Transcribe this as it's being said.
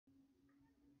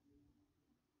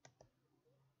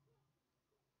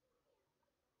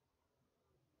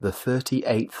The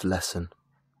 38th lesson.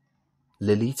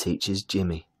 Lily teaches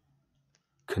Jimmy.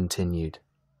 Continued.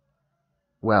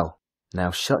 Well, now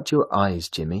shut your eyes,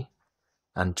 Jimmy,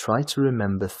 and try to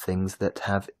remember things that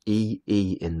have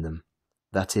EE in them.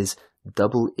 That is,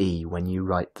 double E when you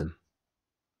write them.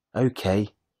 Okay,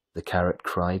 the carrot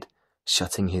cried,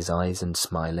 shutting his eyes and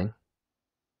smiling.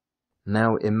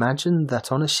 Now imagine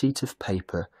that on a sheet of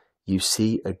paper you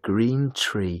see a green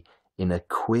tree in a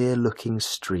queer-looking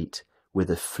street with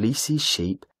a fleecy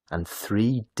sheep and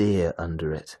 3 deer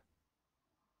under it.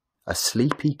 A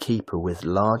sleepy keeper with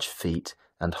large feet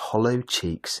and hollow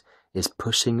cheeks is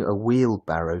pushing a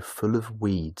wheelbarrow full of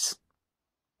weeds.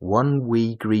 One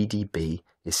wee greedy bee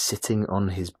is sitting on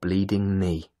his bleeding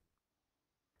knee.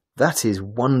 That is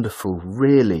wonderful,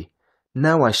 really.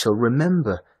 Now I shall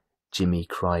remember, Jimmy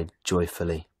cried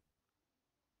joyfully.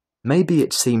 Maybe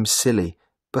it seems silly,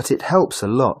 but it helps a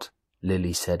lot,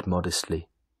 Lily said modestly.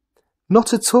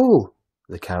 Not at all,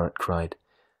 the carrot cried.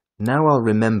 Now I'll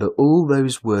remember all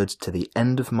those words to the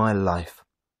end of my life.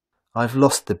 I've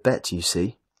lost the bet, you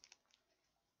see.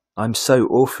 I'm so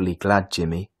awfully glad,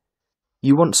 Jimmy.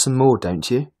 You want some more,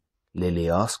 don't you? Lily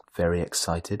asked, very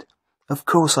excited. Of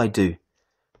course I do.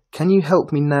 Can you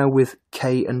help me now with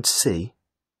K and C?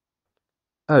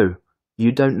 Oh,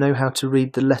 you don't know how to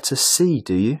read the letter C,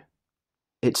 do you?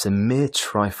 It's a mere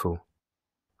trifle.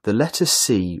 The letter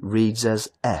C reads as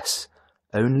S,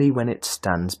 only when it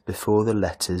stands before the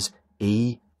letters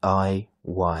E, I,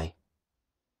 Y.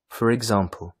 For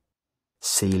example,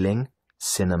 ceiling,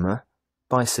 cinema,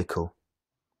 bicycle.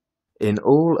 In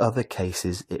all other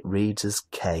cases it reads as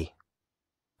K.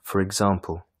 For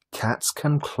example, cats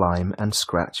can climb and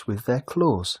scratch with their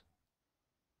claws.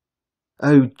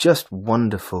 Oh, just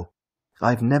wonderful.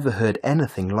 I've never heard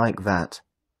anything like that.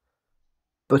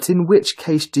 But in which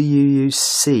case do you use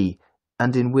C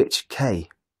and in which K?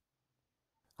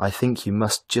 I think you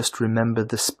must just remember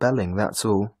the spelling, that's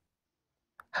all.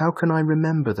 How can I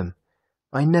remember them?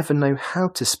 I never know how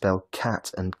to spell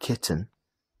cat and kitten.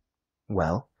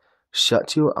 Well,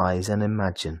 shut your eyes and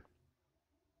imagine.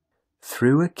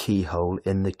 Through a keyhole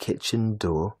in the kitchen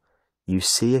door, you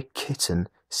see a kitten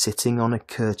sitting on a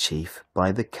kerchief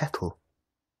by the kettle.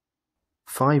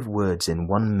 5 words in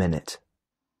 1 minute.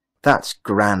 That's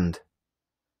grand.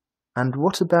 And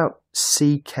what about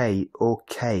CK or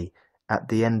K at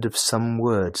the end of some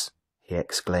words? He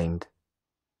exclaimed.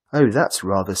 Oh, that's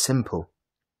rather simple.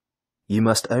 You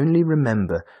must only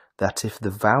remember that if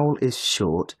the vowel is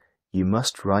short, you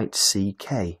must write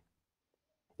CK.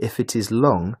 If it is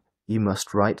long, you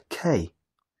must write K.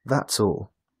 That's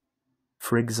all.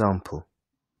 For example,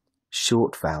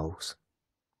 short vowels.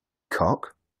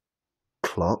 Cock,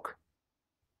 clock,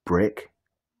 brick,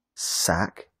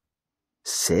 sack,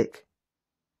 sick,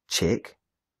 chick,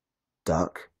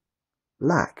 duck,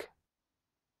 lack.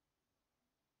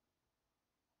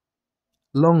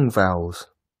 Long vowels.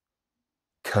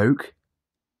 Coke,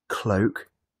 cloak,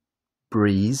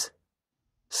 breeze,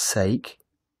 sake,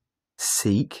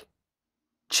 seek,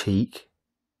 cheek,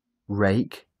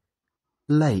 rake,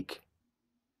 lake.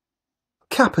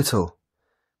 Capital!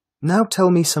 Now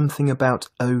tell me something about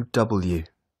OW.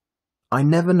 I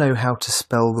never know how to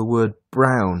spell the word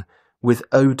brown with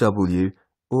OW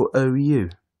or OU.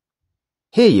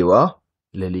 Here you are,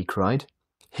 Lily cried.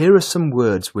 Here are some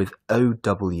words with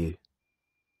OW.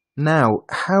 Now,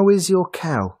 how is your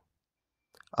cow?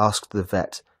 Asked the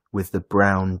vet with the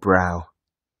brown brow.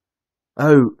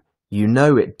 Oh, you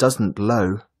know it doesn't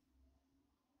low.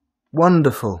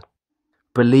 Wonderful!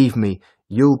 Believe me,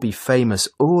 you'll be famous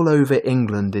all over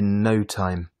England in no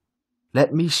time.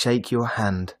 Let me shake your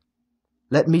hand.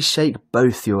 Let me shake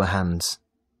both your hands.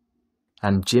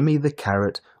 And Jimmy the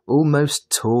carrot almost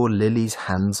tore Lily's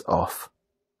hands off.